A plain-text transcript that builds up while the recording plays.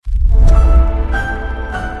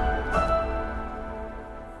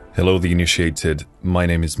Hello, the initiated. My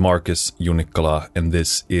name is Marcus Junikala, and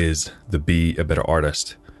this is the Be a Better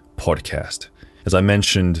Artist podcast. As I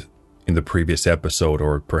mentioned in the previous episode,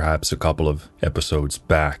 or perhaps a couple of episodes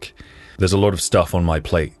back, there's a lot of stuff on my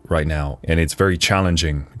plate right now, and it's very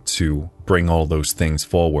challenging to bring all those things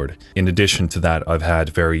forward. In addition to that, I've had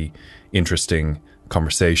very interesting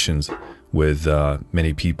conversations with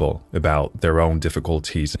many people about their own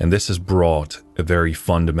difficulties, and this has brought a very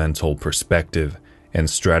fundamental perspective and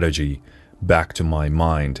strategy back to my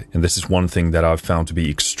mind. And this is one thing that I've found to be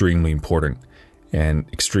extremely important and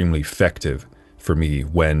extremely effective for me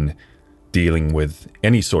when dealing with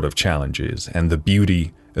any sort of challenges. And the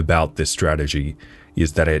beauty about this strategy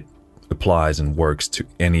is that it applies and works to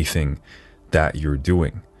anything that you're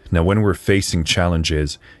doing. Now, when we're facing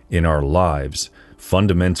challenges in our lives,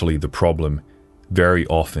 fundamentally the problem very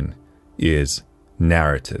often is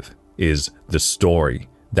narrative, is the story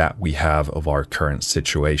that we have of our current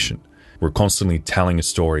situation. We're constantly telling a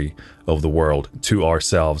story of the world to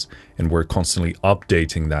ourselves, and we're constantly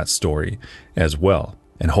updating that story as well.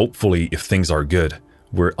 And hopefully, if things are good,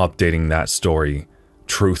 we're updating that story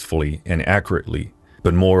truthfully and accurately.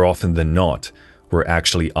 But more often than not, we're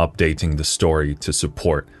actually updating the story to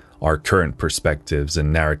support our current perspectives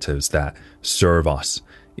and narratives that serve us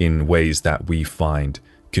in ways that we find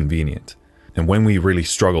convenient. And when we really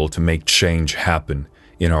struggle to make change happen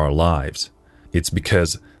in our lives, it's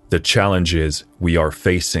because the challenges we are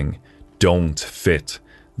facing don't fit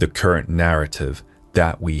the current narrative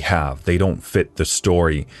that we have. They don't fit the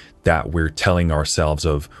story that we're telling ourselves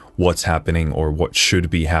of what's happening or what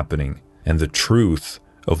should be happening. And the truth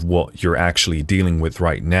of what you're actually dealing with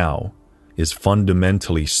right now is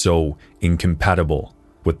fundamentally so incompatible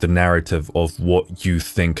with the narrative of what you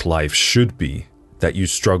think life should be that you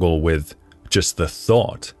struggle with just the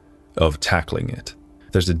thought of tackling it.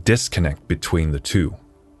 There's a disconnect between the two,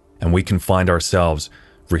 and we can find ourselves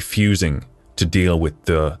refusing to deal with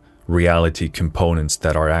the reality components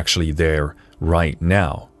that are actually there right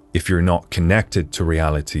now. If you're not connected to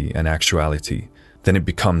reality and actuality, then it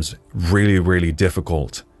becomes really, really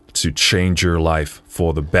difficult to change your life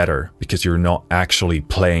for the better because you're not actually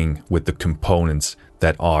playing with the components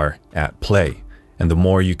that are at play. And the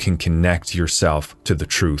more you can connect yourself to the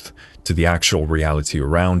truth, to the actual reality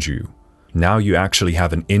around you, now you actually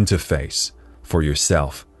have an interface for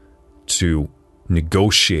yourself to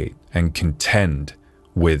negotiate and contend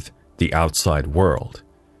with the outside world.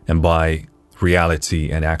 And by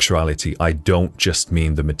reality and actuality, I don't just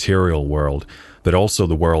mean the material world, but also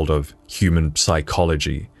the world of human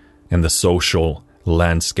psychology and the social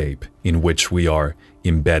landscape in which we are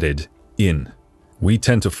embedded in. We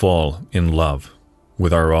tend to fall in love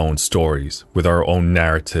with our own stories, with our own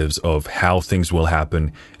narratives of how things will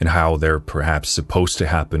happen and how they're perhaps supposed to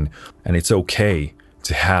happen. And it's okay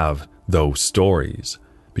to have those stories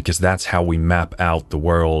because that's how we map out the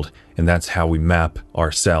world and that's how we map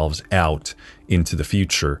ourselves out into the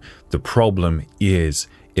future. The problem is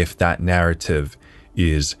if that narrative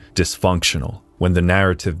is dysfunctional. When the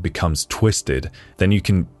narrative becomes twisted, then you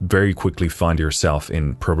can very quickly find yourself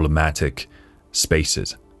in problematic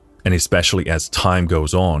spaces. And especially as time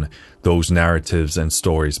goes on, those narratives and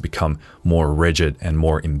stories become more rigid and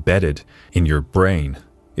more embedded in your brain.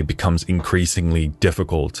 It becomes increasingly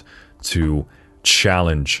difficult to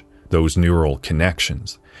challenge those neural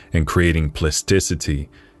connections, and creating plasticity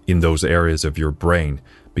in those areas of your brain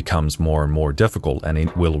becomes more and more difficult, and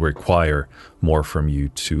it will require more from you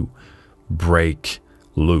to break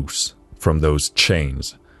loose from those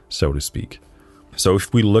chains, so to speak. So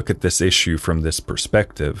if we look at this issue from this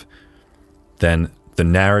perspective, then the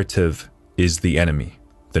narrative is the enemy.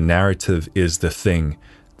 The narrative is the thing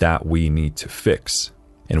that we need to fix.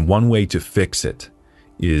 And one way to fix it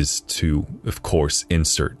is to, of course,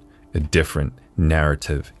 insert a different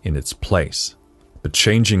narrative in its place. But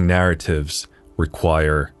changing narratives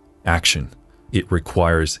require action. It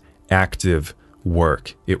requires active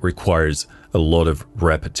work. It requires a lot of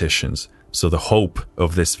repetitions. So the hope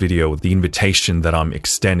of this video, the invitation that I'm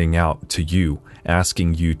extending out to you,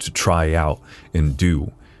 asking you to try out and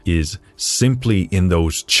do, is simply in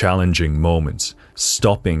those challenging moments,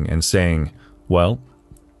 stopping and saying, well,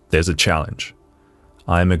 there's a challenge.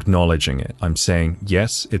 I'm acknowledging it. I'm saying,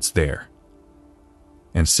 yes, it's there.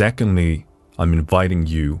 And secondly, I'm inviting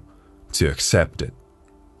you to accept it.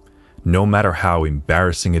 No matter how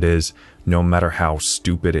embarrassing it is, no matter how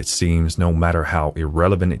stupid it seems, no matter how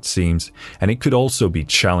irrelevant it seems, and it could also be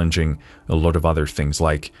challenging a lot of other things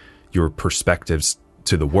like your perspectives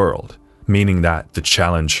to the world, meaning that the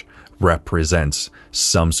challenge represents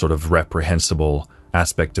some sort of reprehensible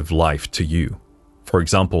aspect of life to you. For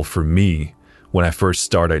example, for me, when I first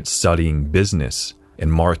started studying business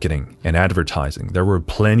and marketing and advertising, there were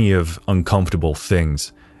plenty of uncomfortable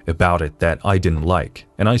things about it that I didn't like.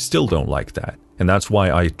 And I still don't like that. And that's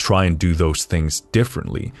why I try and do those things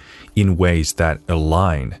differently in ways that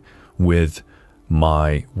align with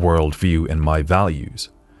my worldview and my values.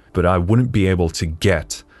 But I wouldn't be able to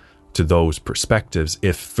get to those perspectives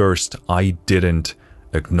if first I didn't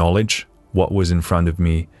acknowledge what was in front of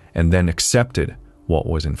me and then accepted what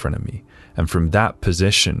was in front of me. And from that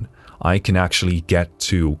position, I can actually get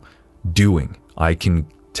to doing. I can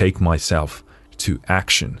take myself to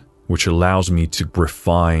action, which allows me to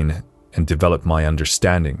refine and develop my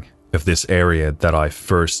understanding of this area that I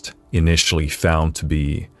first initially found to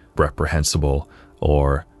be reprehensible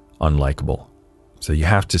or unlikable. So you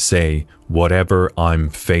have to say, whatever I'm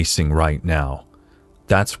facing right now,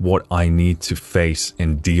 that's what I need to face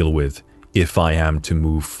and deal with if I am to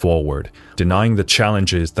move forward. Denying the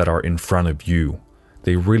challenges that are in front of you,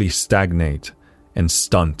 they really stagnate and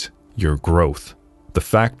stunt your growth. The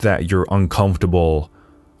fact that you're uncomfortable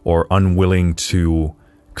or unwilling to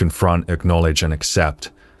confront, acknowledge, and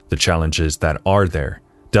accept the challenges that are there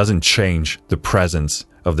doesn't change the presence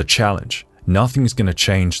of the challenge. Nothing's going to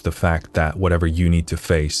change the fact that whatever you need to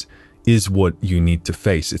face is what you need to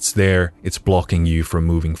face. It's there, it's blocking you from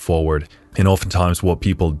moving forward. And oftentimes what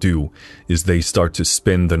people do is they start to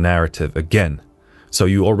spin the narrative again. So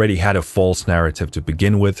you already had a false narrative to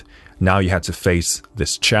begin with. Now you had to face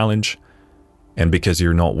this challenge. And because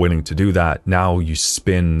you're not willing to do that, now you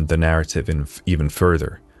spin the narrative even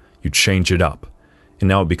further. You change it up. And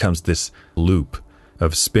now it becomes this loop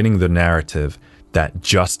of spinning the narrative that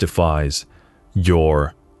justifies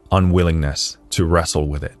your unwillingness to wrestle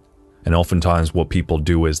with it. And oftentimes what people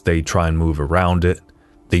do is they try and move around it.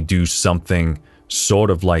 They do something sort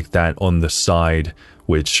of like that on the side,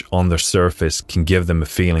 which on the surface can give them a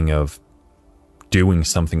feeling of doing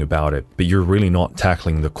something about it, but you're really not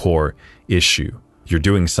tackling the core issue. You're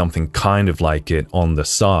doing something kind of like it on the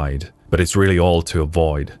side, but it's really all to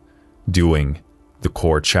avoid doing the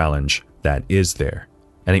core challenge that is there.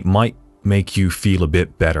 And it might make you feel a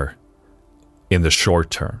bit better in the short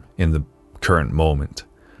term, in the current moment,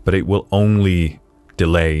 but it will only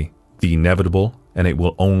delay the inevitable, and it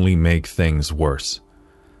will only make things worse.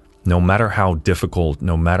 No matter how difficult,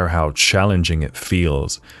 no matter how challenging it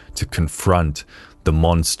feels to confront the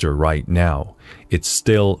monster right now, it's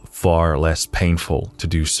still far less painful to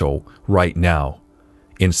do so right now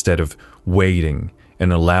instead of waiting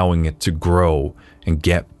and allowing it to grow and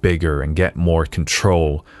get bigger and get more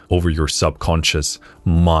control over your subconscious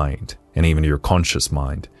mind and even your conscious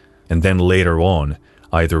mind. And then later on,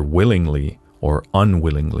 either willingly or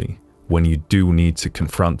unwillingly, when you do need to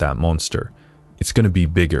confront that monster, it's going to be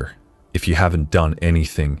bigger if you haven't done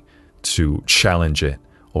anything to challenge it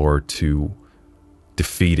or to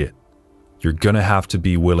defeat it. You're going to have to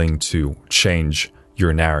be willing to change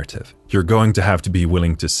your narrative. You're going to have to be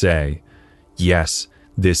willing to say, yes,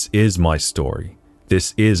 this is my story.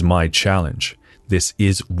 This is my challenge. This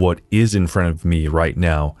is what is in front of me right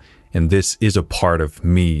now. And this is a part of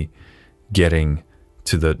me getting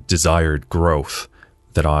to the desired growth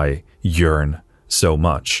that I yearn so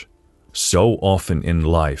much. So often in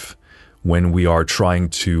life, when we are trying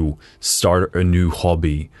to start a new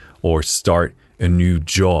hobby or start a new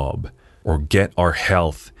job or get our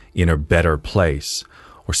health in a better place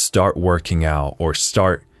or start working out or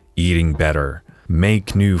start eating better,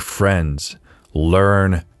 make new friends,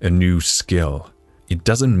 learn a new skill, it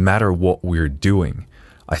doesn't matter what we're doing.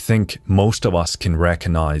 I think most of us can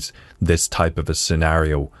recognize this type of a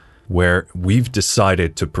scenario where we've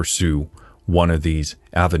decided to pursue one of these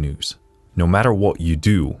avenues. No matter what you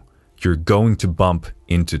do, you're going to bump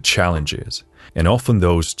into challenges. And often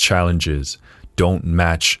those challenges don't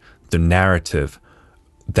match the narrative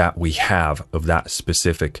that we have of that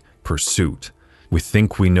specific pursuit. We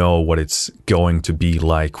think we know what it's going to be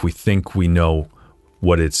like. We think we know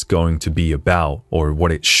what it's going to be about or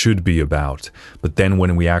what it should be about. But then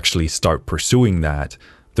when we actually start pursuing that,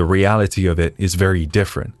 the reality of it is very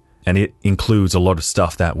different. And it includes a lot of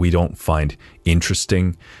stuff that we don't find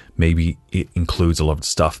interesting. Maybe it includes a lot of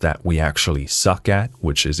stuff that we actually suck at,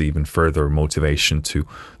 which is even further motivation to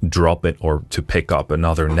drop it or to pick up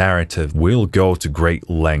another narrative. We'll go to great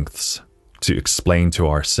lengths to explain to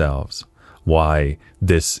ourselves why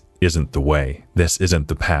this isn't the way, this isn't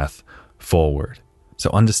the path forward. So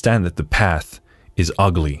understand that the path is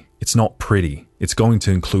ugly. It's not pretty. It's going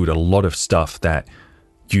to include a lot of stuff that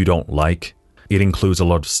you don't like. It includes a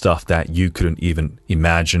lot of stuff that you couldn't even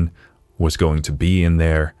imagine was going to be in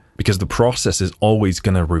there, because the process is always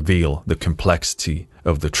going to reveal the complexity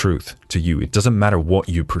of the truth to you. It doesn't matter what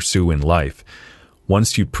you pursue in life.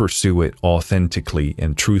 Once you pursue it authentically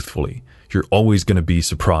and truthfully, you're always going to be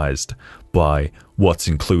surprised by what's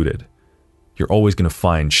included. You're always going to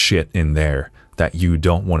find shit in there that you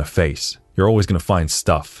don't want to face. You're always going to find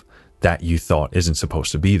stuff that you thought isn't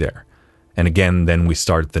supposed to be there. And again, then we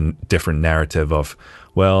start the different narrative of,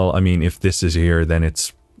 well, I mean, if this is here, then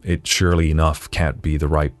it surely enough can't be the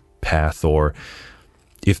right path. Or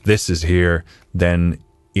if this is here, then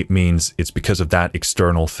it means it's because of that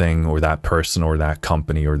external thing or that person or that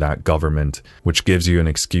company or that government, which gives you an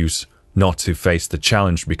excuse not to face the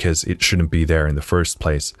challenge because it shouldn't be there in the first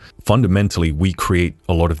place. Fundamentally, we create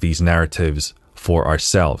a lot of these narratives for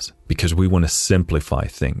ourselves because we want to simplify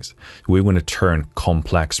things. We want to turn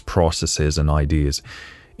complex processes and ideas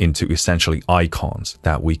into essentially icons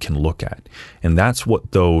that we can look at. And that's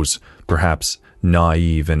what those perhaps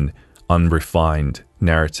naive and unrefined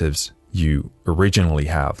narratives you originally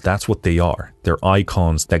have, that's what they are. They're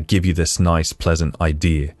icons that give you this nice, pleasant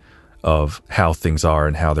idea of how things are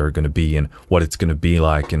and how they're going to be and what it's going to be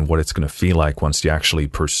like and what it's going to feel like once you actually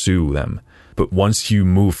pursue them. But once you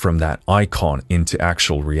move from that icon into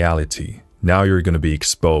actual reality, now you're going to be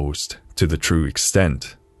exposed to the true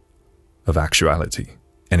extent of actuality.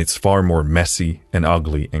 And it's far more messy and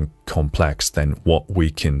ugly and complex than what we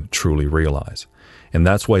can truly realize. And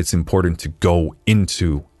that's why it's important to go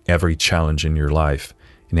into every challenge in your life,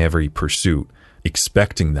 in every pursuit,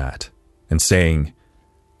 expecting that and saying,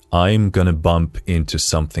 I'm going to bump into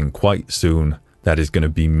something quite soon that is going to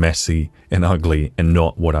be messy and ugly and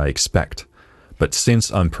not what I expect. But since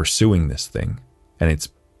I'm pursuing this thing and it's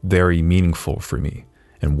very meaningful for me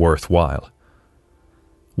and worthwhile,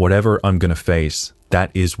 whatever I'm going to face, that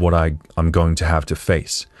is what I'm going to have to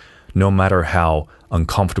face. No matter how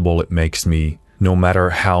uncomfortable it makes me, no matter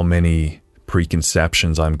how many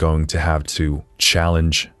preconceptions I'm going to have to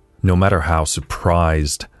challenge, no matter how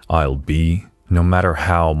surprised I'll be, no matter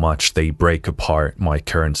how much they break apart my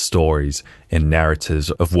current stories and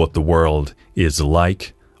narratives of what the world is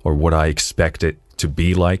like or what I expect it to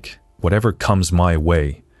be like, whatever comes my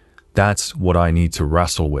way, that's what I need to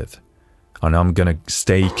wrestle with. And I'm going to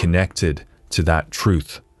stay connected to that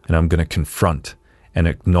truth, and I'm going to confront and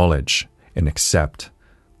acknowledge and accept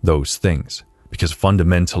those things, because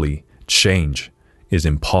fundamentally change is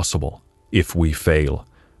impossible if we fail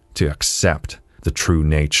to accept the true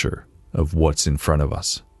nature of what's in front of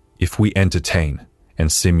us. If we entertain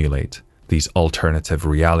and simulate these alternative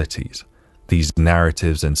realities, these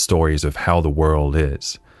narratives and stories of how the world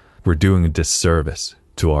is, we're doing a disservice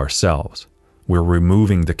to ourselves. We're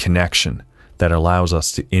removing the connection that allows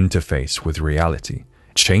us to interface with reality.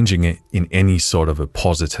 Changing it in any sort of a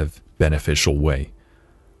positive, beneficial way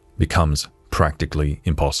becomes practically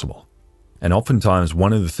impossible. And oftentimes,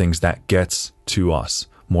 one of the things that gets to us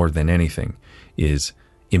more than anything is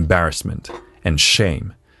embarrassment and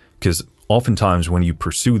shame. Because oftentimes when you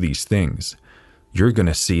pursue these things, you're going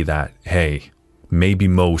to see that, hey, maybe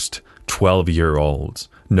most 12-year-olds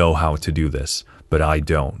know how to do this, but I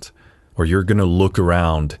don't. Or you're going to look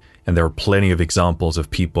around and there are plenty of examples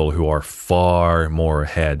of people who are far more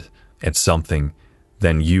ahead at something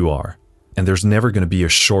than you are. And there's never going to be a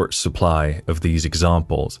short supply of these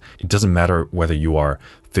examples. It doesn't matter whether you are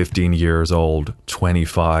 15 years old,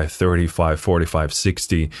 25, 35, 45,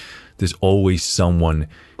 60. There's always someone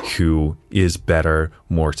who is better,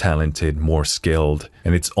 more talented, more skilled.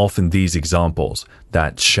 And it's often these examples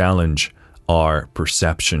that challenge our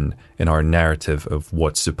perception and our narrative of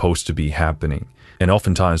what's supposed to be happening. And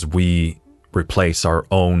oftentimes we replace our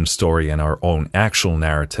own story and our own actual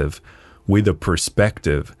narrative with a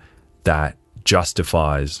perspective that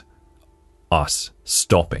justifies us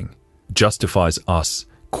stopping, justifies us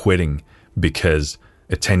quitting because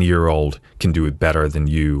a 10-year-old can do it better than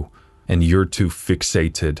you, and you're too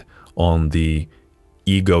fixated on the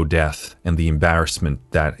ego death and the embarrassment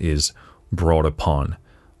that is brought upon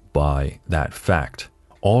by that fact.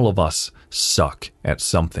 All of us suck at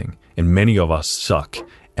something, and many of us suck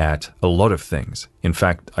at a lot of things. In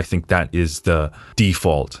fact, I think that is the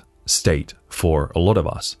default state for a lot of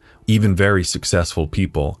us. Even very successful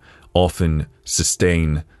people often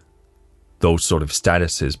sustain those sort of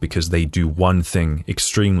statuses because they do one thing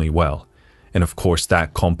extremely well. And of course,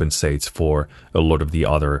 that compensates for a lot of the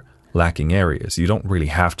other lacking areas. You don't really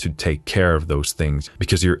have to take care of those things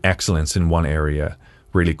because your excellence in one area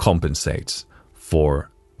really compensates for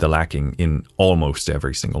the lacking in almost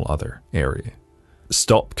every single other area.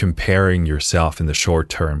 Stop comparing yourself in the short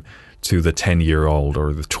term to the 10-year-old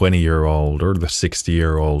or the 20-year-old or the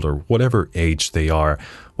 60-year-old or whatever age they are,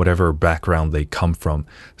 whatever background they come from.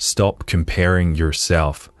 Stop comparing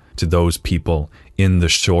yourself to those people in the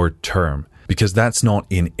short term, because that's not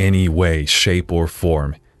in any way, shape, or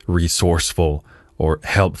form resourceful or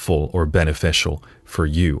helpful or beneficial for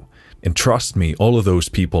you. And trust me, all of those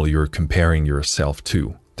people you're comparing yourself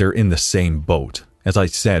to, they're in the same boat. As I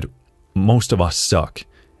said, most of us suck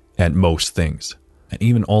at most things. And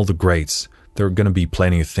even all the greats, there are going to be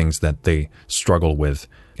plenty of things that they struggle with.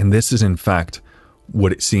 And this is in fact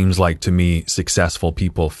what it seems like to me successful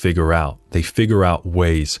people figure out. They figure out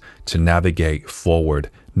ways to navigate forward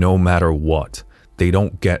no matter what. They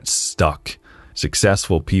don't get stuck.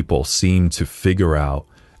 Successful people seem to figure out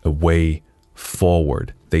a way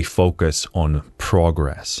forward. They focus on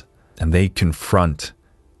progress, and they confront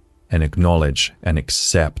and acknowledge and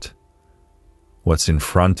accept what's in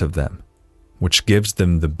front of them, which gives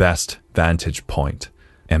them the best vantage point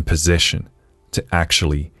and position to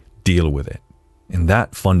actually deal with it. And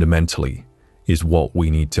that fundamentally is what we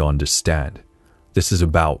need to understand. This is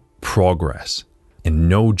about progress, and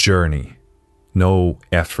no journey, no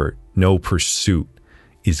effort, no pursuit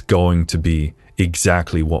is going to be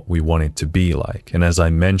exactly what we want it to be like. And as I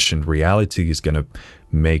mentioned, reality is going to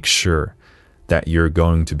make sure that you're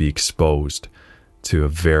going to be exposed to a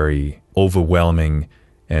very overwhelming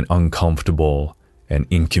and uncomfortable and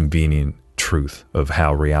inconvenient truth of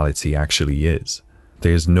how reality actually is.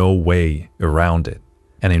 There's no way around it.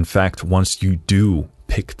 And in fact, once you do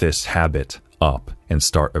pick this habit up and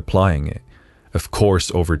start applying it, of course,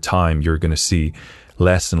 over time, you're going to see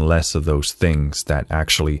less and less of those things that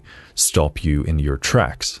actually stop you in your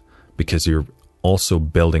tracks, because you're also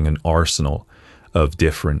building an arsenal of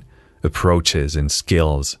different approaches and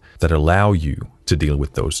skills that allow you to deal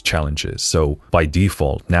with those challenges. So by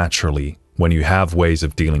default, naturally, when you have ways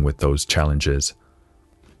of dealing with those challenges,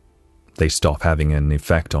 they stop having an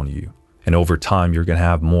effect on you. And over time, you're going to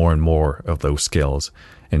have more and more of those skills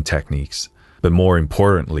and techniques. But more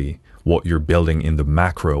importantly, what you're building in the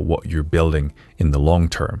macro, what you're building in the long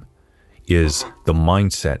term, is the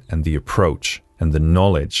mindset and the approach and the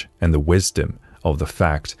knowledge and the wisdom of the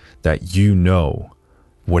fact that you know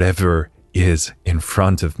whatever is in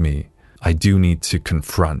front of me, I do need to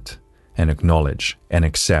confront and acknowledge and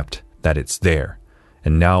accept that it's there.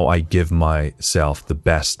 And now I give myself the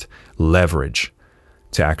best leverage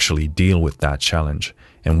to actually deal with that challenge.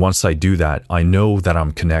 And once I do that, I know that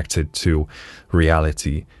I'm connected to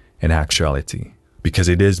reality and actuality, because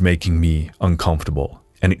it is making me uncomfortable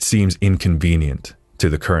and it seems inconvenient to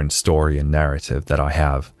the current story and narrative that I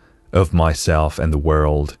have of myself and the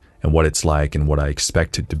world and what it's like and what I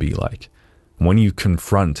expect it to be like. When you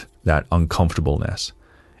confront that uncomfortableness,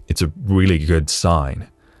 it's a really good sign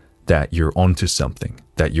that you're onto something,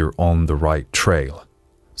 that you're on the right trail.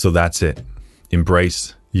 So that's it.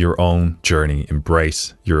 Embrace your own journey,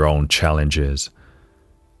 embrace your own challenges,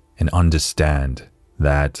 and understand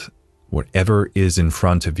that whatever is in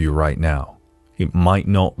front of you right now, it might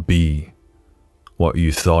not be what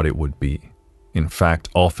you thought it would be. In fact,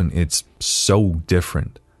 often it's so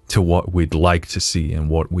different to what we'd like to see and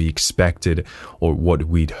what we expected or what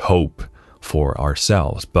we'd hope for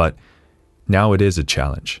ourselves. But now it is a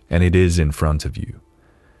challenge and it is in front of you.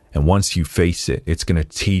 And once you face it, it's going to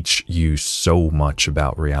teach you so much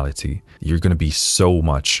about reality. You're going to be so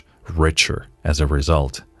much richer as a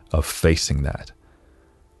result of facing that.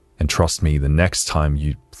 And trust me, the next time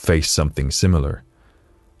you face something similar,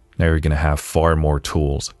 now you're going to have far more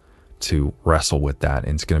tools to wrestle with that,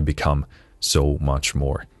 and it's going to become so much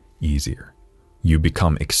more easier. You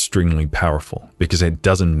become extremely powerful because it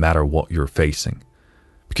doesn't matter what you're facing,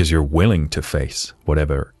 because you're willing to face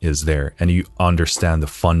whatever is there, and you understand the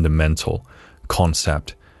fundamental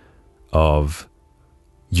concept of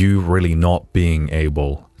you really not being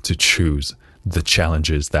able to choose the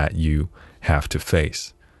challenges that you have to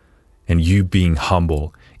face, and you being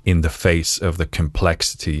humble in the face of the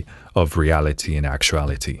complexity of reality and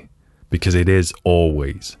actuality, because it is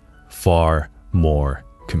always far more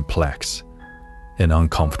complex and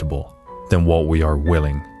uncomfortable than what we are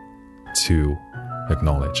willing to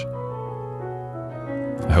acknowledge.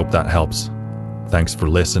 I hope that helps. Thanks for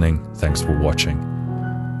listening. Thanks for watching.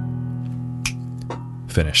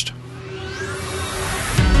 Finished.